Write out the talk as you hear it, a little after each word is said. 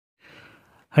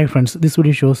Hi friends, this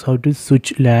video shows how to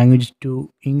switch language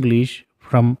to English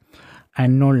from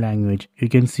unknown language. You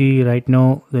can see right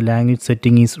now the language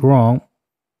setting is wrong.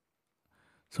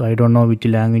 So I don't know which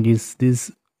language is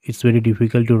this. It's very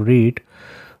difficult to read.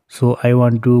 So I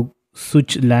want to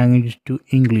switch language to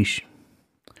English.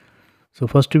 So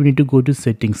first we need to go to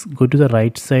settings. Go to the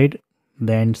right side,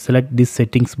 then select this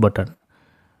settings button.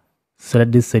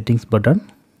 Select this settings button.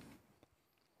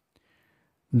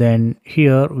 Then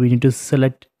here we need to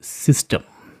select system.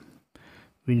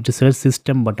 We need to select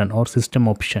system button or system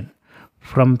option.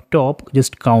 From top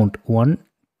just count 1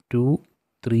 2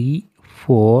 3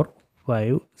 4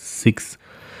 5 6.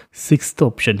 Sixth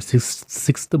option,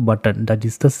 sixth button, that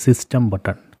is the system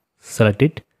button. Select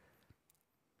it.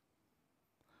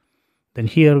 Then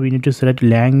here we need to select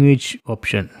language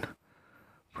option.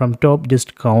 From top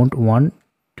just count 1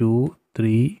 2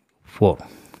 3 4.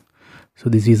 So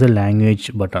this is a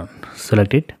language button.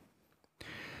 Select it.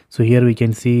 So here we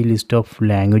can see list of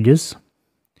languages.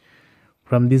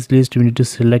 From this list we need to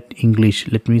select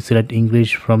English. Let me select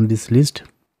English from this list.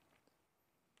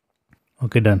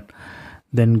 Okay, done.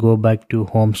 Then go back to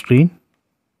home screen.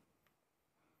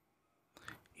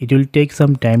 It will take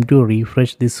some time to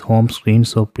refresh this home screen,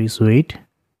 so please wait.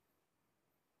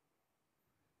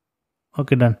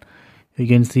 Okay, done. You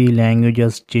can see language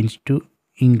has changed to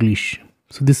English.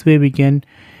 So this way we can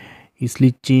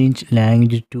easily change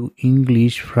language to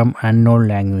English from unknown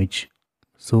language.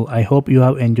 So I hope you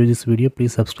have enjoyed this video.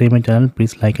 Please subscribe my channel.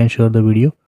 Please like and share the video.